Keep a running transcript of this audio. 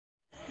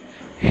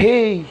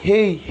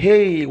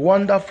Hey,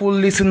 wonderful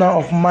listener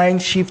of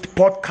Mindshift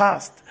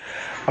podcast.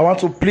 I want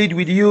to plead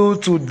with you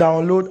to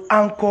download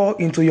Anchor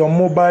into your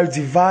mobile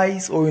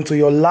device or into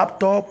your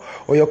laptop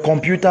or your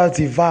computer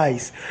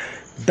device.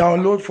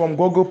 Download from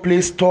Google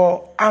Play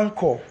Store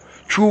Anchor.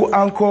 Through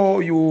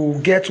Anchor, you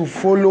get to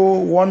follow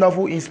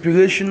wonderful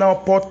inspirational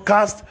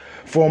podcasts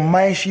from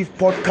Mindshift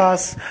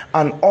podcasts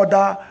and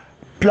other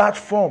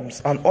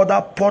platforms and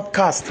other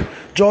podcasts.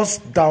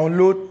 Just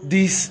download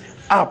this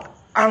app,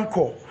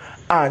 Anchor,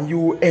 and you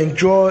will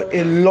enjoy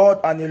a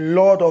lot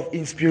of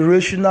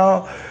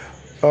inspirational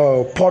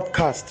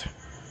podcast.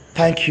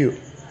 Thank you.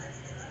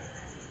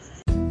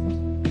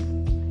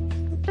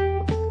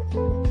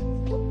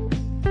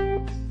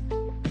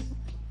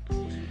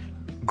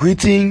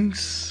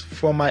 Greetings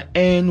from my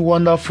end,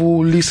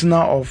 wonderful listener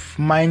of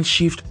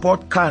Mindshift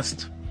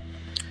podcast.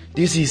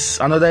 This is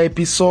another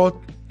episode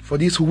for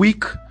this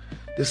week,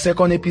 the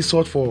second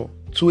episode for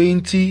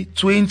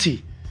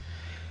 2020.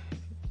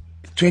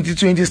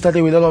 2020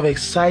 started with a lot of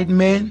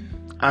excitement,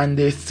 and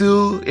there's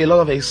still a lot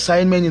of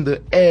excitement in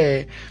the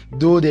air,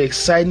 though the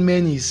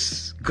excitement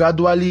is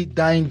gradually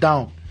dying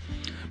down.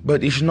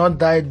 But it should not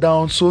die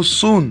down so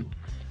soon.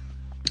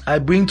 I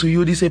bring to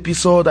you this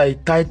episode I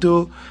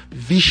title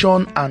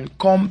Vision and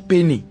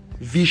Company.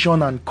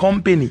 Vision and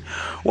Company.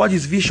 What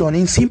is vision?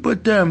 In simple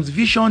terms,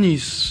 vision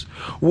is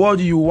what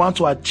you want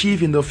to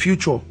achieve in the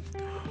future,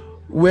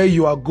 where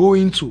you are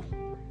going to,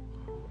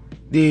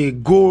 the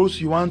goals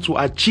you want to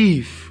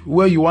achieve,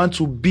 where you want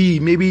to be,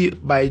 maybe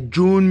by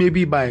June,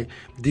 maybe by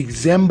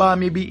December,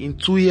 maybe in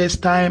 2 years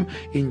time,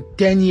 in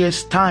 10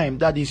 years time.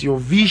 That is your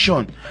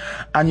vision.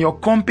 And your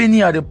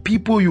company are the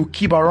people you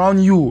keep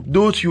around you,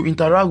 those you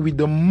interact with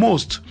the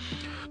most,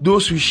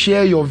 those you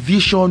share your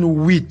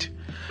vision with,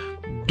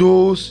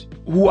 those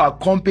who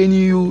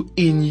accompany you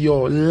in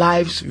your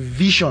life's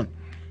vision.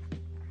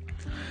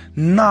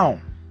 Now,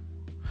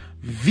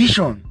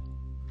 vision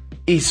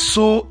is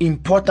so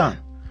important,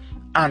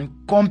 and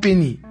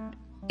company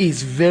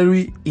is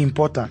very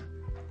important.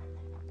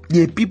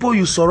 The people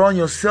you surround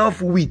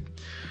yourself with,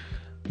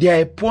 they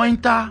are a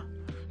pointer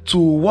to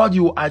what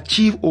you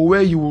achieve or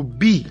where you will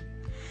be.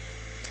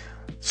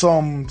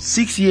 Some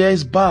 6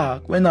 years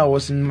back, when I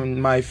was in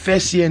my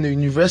first year in the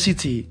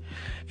university,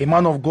 a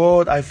man of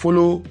God I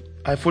followed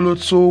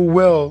so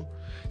well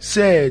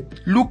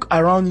said, look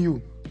around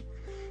you.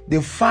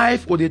 The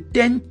 5 or the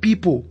 10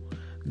 people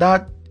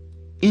that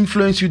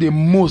influence you the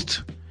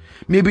most,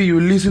 maybe you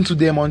listen to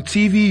them on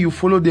TV, you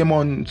follow them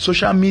on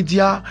social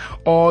media,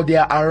 or they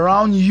are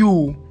around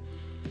you.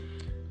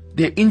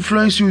 They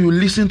influence you, you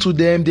listen to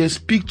them, they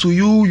speak to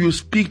you, you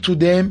speak to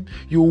them,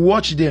 you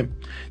watch them.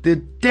 The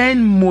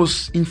 10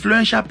 most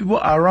influential people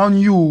around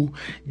you,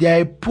 they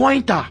are a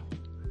pointer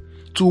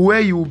to where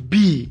you will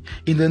be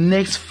in the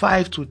next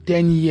 5 to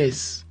 10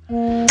 years.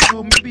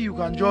 So maybe you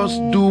can just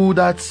do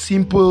that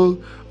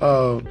simple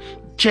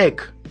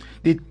check.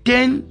 The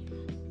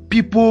 10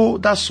 people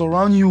that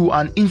surround you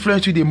and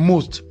influence you the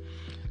most,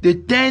 the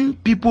 10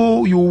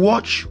 people you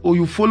watch or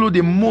you follow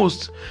the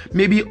most,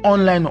 maybe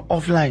online or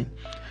offline,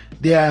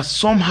 they are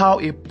somehow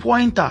a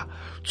pointer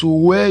to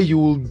where you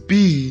will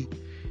be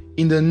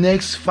in the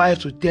next 5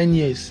 to 10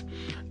 years.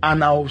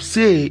 And I'll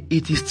say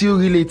it is still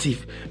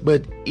relative,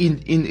 but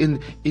in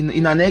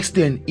an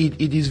extent,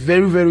 it is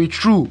very, very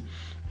true.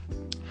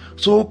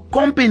 So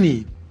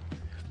company,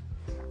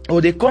 or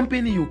the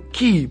company you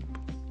keep,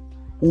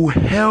 will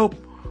help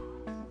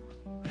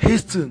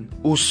hasten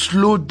or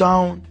slow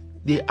down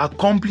the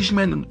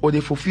accomplishment or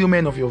the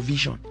fulfillment of your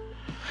vision.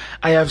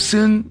 I have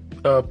seen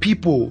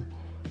people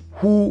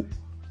who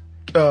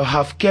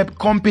have kept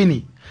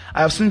company.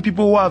 I have seen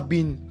people who have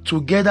been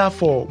together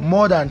for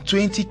more than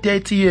 20,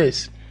 30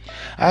 years.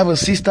 I have a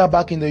sister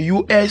back in the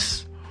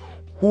US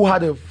who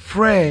had a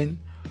friend.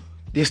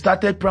 They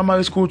started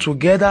primary school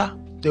together.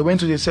 They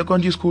went to the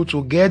secondary school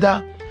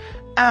together,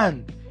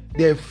 and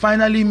they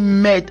finally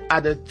met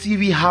at the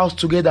TV house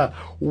together,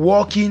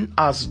 working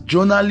as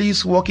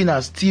journalists, working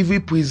as TV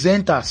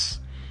presenters.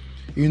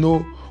 You know,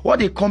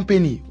 what a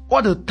company,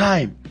 what a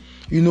time.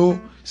 You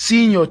know,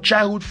 seeing your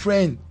childhood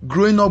friend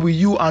growing up with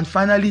you and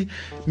finally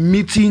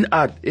meeting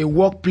at a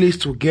workplace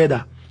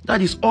together.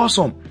 That is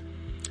awesome.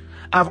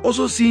 I've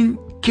also seen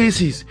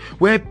cases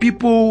where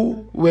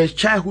people were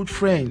childhood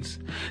friends.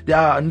 They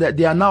are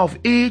now of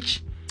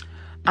age,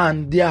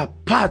 and their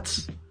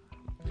paths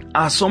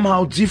are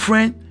somehow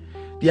different.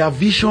 Their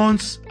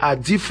visions are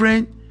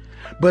different,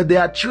 but they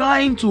are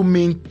trying to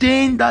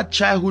maintain that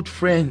childhood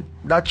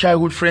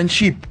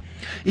friendship.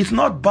 It's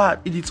not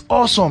bad. It is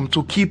awesome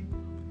to keep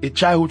a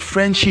childhood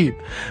friendship,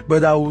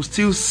 but I will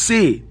still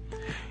say,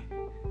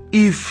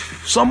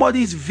 if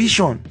somebody's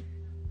vision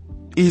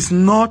is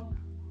not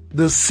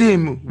the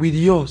same with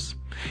yours,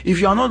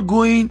 if you are not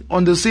going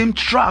on the same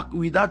track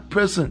with that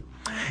person,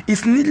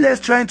 it's needless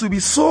trying to be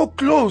so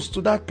close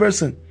to that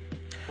person.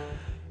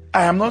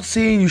 I am not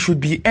saying you should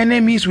be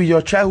enemies with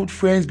your childhood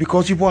friends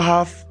because people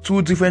have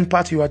two different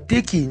paths you are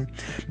taking,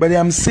 but I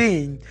am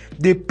saying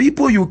the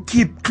people you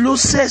keep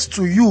closest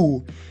to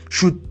you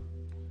should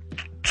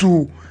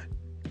to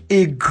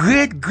a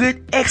great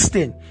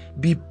extent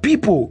be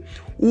people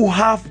who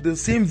have the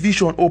same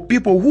vision, or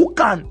people who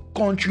can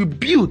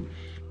contribute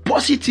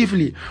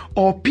positively,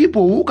 or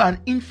people who can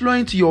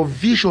influence your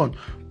vision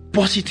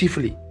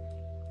positively.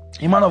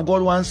 A man of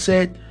God once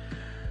said,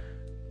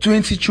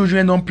 20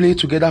 children don't play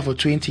together for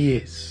 20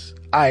 years.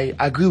 I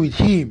agree with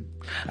him.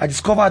 I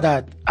discovered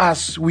that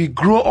as we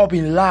grow up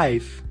in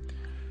life,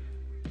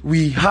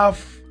 we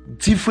have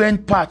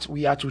different paths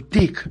we have to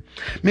take.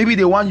 Maybe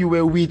the one you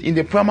were with in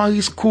the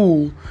primary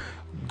school,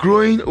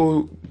 growing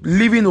or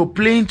living or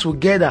playing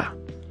together,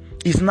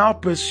 is now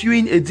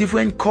pursuing a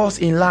different course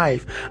in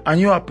life, and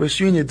you are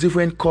pursuing a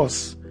different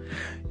course.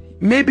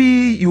 Maybe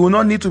you will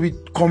not need to be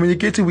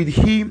communicating with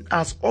him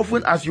as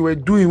often as you were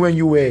doing when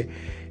you were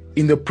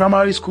in the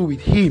primary school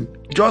with him,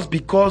 just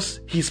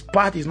because his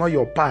path is not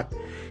your path.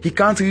 He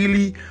can't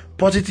really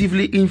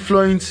positively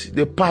influence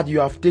the path you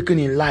have taken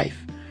in life.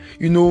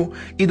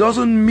 It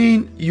doesn't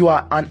mean you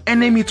are an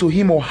enemy to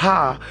him or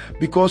her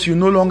because you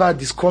no longer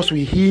discuss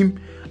with him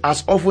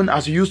as often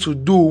as you used to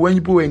do when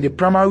you were in the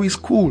primary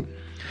school.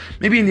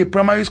 Maybe in the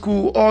primary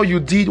school, all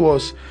you did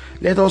was,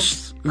 let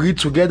us read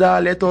together,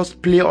 let us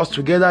play us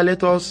together,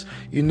 let us,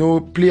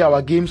 play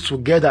our games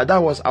together. That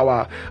was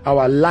our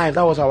life.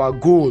 That was our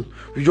goal.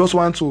 We just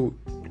want to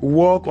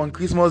work on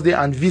Christmas Day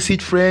and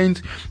visit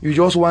friends. You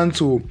just want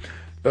to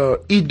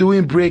eat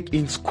during break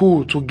in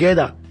school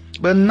together.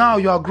 But now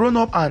you are grown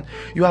up and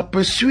you are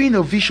pursuing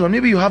a vision.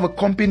 Maybe you have a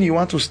company you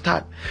want to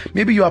start.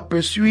 Maybe you are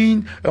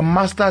pursuing a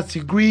master's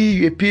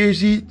degree, a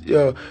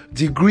PhD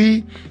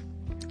degree,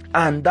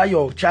 and that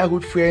your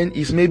childhood friend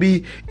is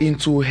maybe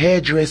into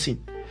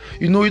hairdressing.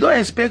 You don't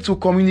expect to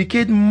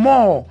communicate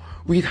more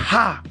with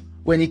her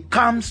when it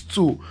comes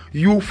to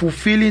you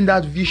fulfilling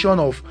that vision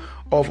of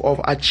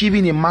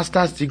achieving a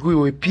master's degree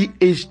or a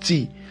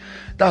PhD.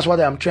 That's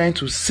what I'm trying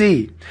to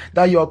say.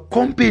 That your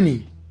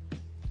company,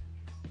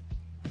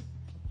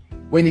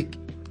 when it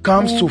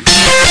comes to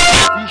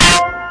vision,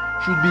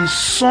 should be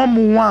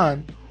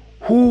someone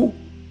who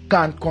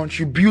can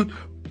contribute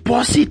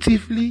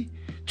positively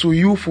to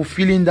you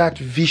fulfilling that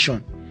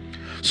vision.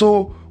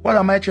 So what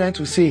am I trying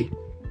to say?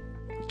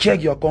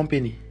 Check your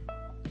company.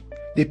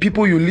 The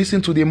people you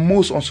listen to the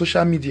most on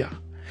social media,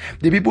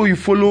 the people you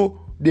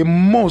follow the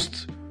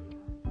most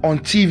on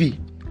TV,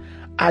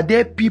 are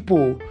there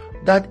people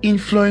that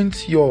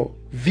influence your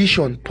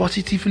vision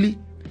positively?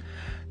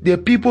 The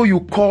people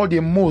you call the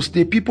most,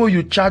 the people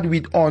you chat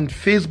with on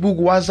Facebook,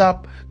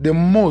 WhatsApp the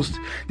most,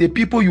 the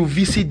people you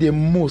visit the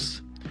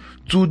most,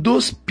 do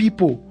those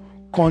people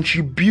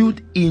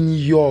contribute in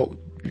your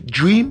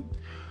dream?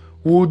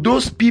 Will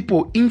those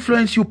people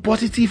influence you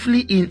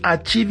positively in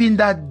achieving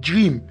that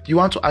dream you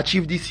want to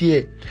achieve this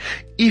year?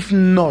 If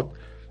not,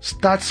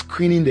 start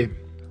screening them.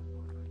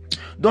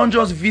 Don't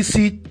just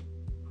visit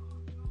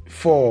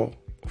for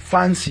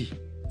fancy.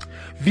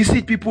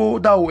 Visit people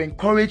that will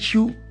encourage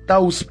you, that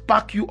will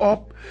spark you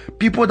up,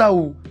 people that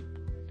will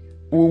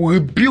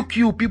rebuke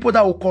you, people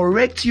that will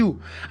correct you,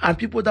 and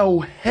people that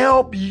will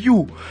help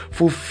you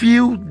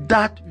fulfill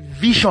that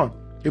vision.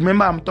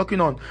 Remember, I'm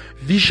talking on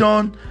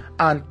vision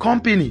and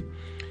company.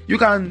 You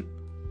can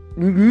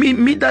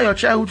meet that your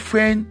childhood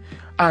friend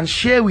and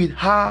share with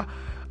her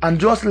and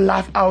just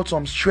laugh out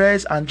some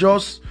stress and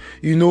just,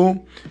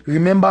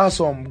 remember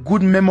some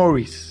good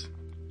memories.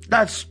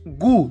 That's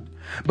good.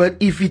 But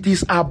if it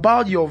is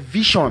about your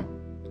vision,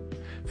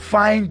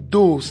 find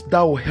those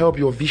that will help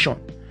your vision.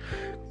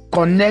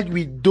 Connect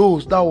with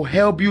those that will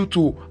help you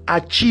to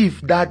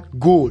achieve that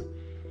goal.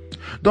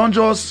 Don't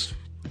just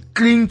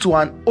cling to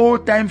an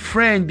old-time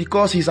friend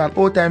because he's an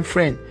old-time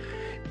friend.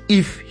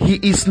 If he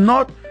is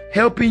not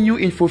helping you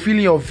in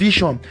fulfilling your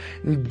vision,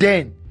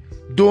 then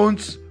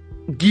don't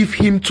give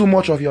him too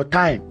much of your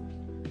time.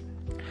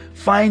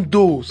 Find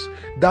those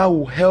that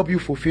will help you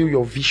fulfill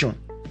your vision.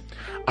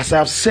 As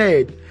I've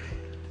said,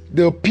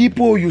 the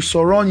people you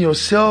surround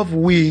yourself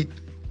with,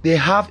 they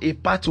have a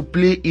part to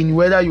play in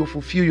whether you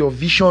fulfill your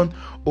vision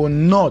or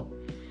not.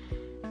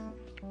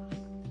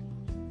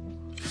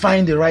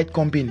 Find the right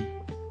company.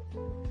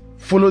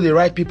 Follow the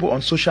right people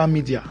on social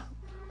media,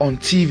 on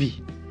TV.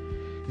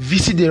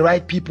 Visit the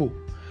right people.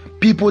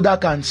 People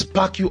that can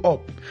spark you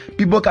up.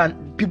 People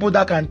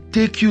that can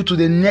take you to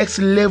the next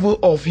level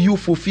of you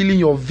fulfilling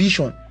your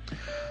vision.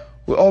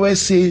 We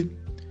always say,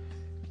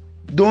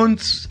 don't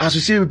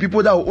associate with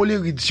people that will only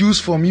reduce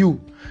from you.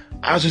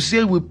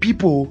 Associate with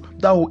people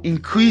that will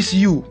increase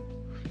you,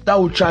 that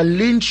will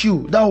challenge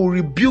you, that will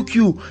rebuke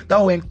you, that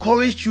will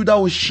encourage you, that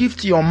will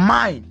shift your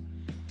mind.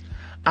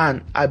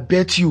 And I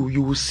bet you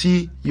will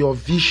see your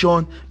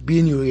vision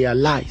being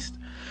realized.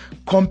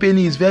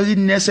 Company is very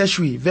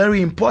necessary,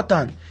 very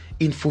important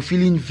in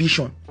fulfilling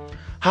vision.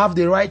 Have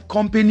the right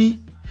company,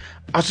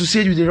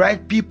 associate with the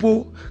right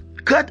people,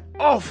 cut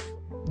off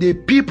the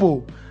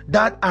people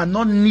that are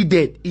not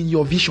needed in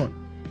your vision.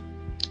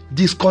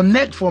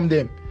 Disconnect from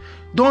them.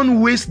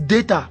 Don't waste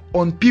data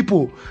on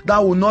people that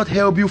will not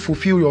help you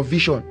fulfill your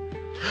vision.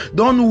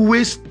 Don't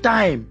waste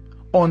time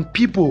on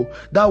people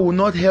that will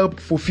not help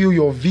fulfill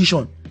your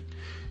vision.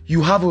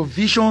 You have a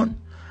vision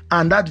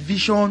and that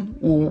vision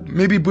will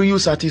maybe bring you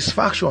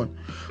satisfaction.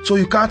 So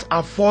you can't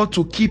afford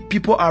to keep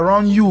people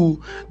around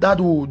you that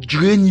will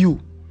drain you,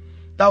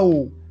 that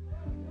will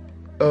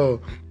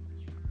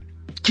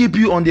keep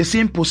you on the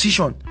same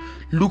position.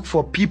 Look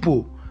for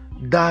people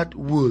that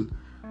will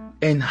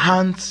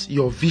enhance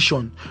your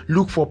vision.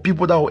 Look for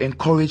people that will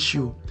encourage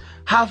you.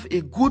 Have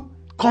a good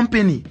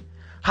company.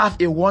 Have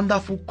a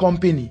wonderful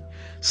company.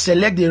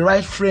 Select the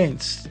right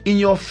friends. In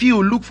your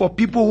field, look for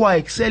people who are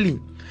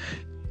excelling.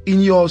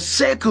 In your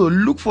circle,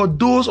 look for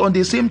those on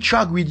the same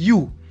track with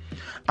you.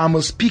 I'm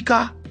a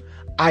speaker.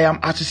 I am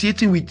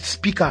associating with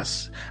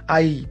speakers.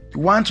 I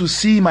want to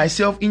see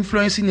myself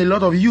influencing a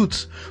lot of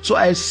youth. So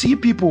I see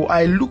people,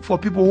 I look for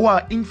people who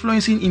are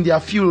influencing in their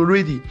field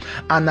already,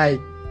 and I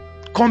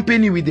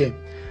company with them.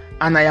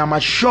 And I am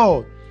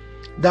assured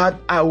that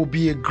I will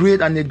be a great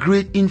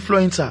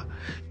influencer.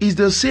 It's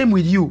the same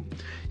with you.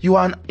 You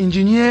are an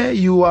engineer,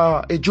 you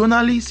are a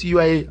journalist, you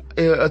are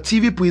a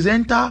TV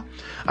presenter.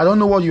 I don't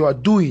know what you are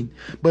doing,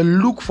 but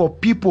look for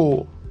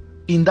people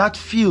in that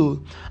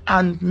field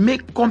and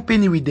make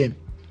company with them.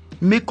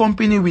 Make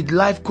company with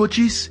life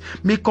coaches.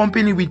 Make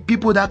company with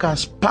people that can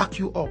spark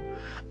you up.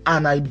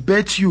 And I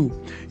bet you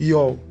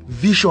your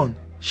vision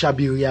shall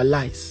be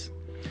realized.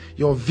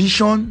 Your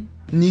vision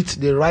needs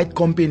the right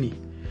company.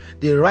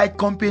 The right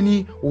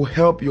company will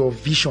help your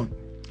vision.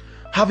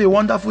 Have a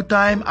wonderful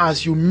time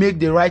as you make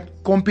the right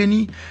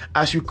company,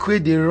 as you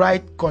create the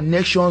right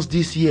connections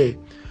this year.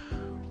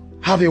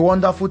 Have a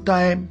wonderful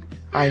time.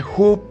 I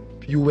hope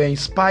you were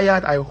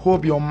inspired. I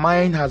hope your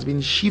mind has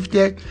been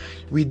shifted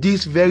with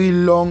this very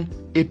long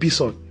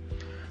episode.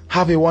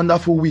 Have a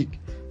wonderful week.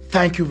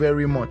 Thank you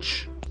very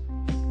much.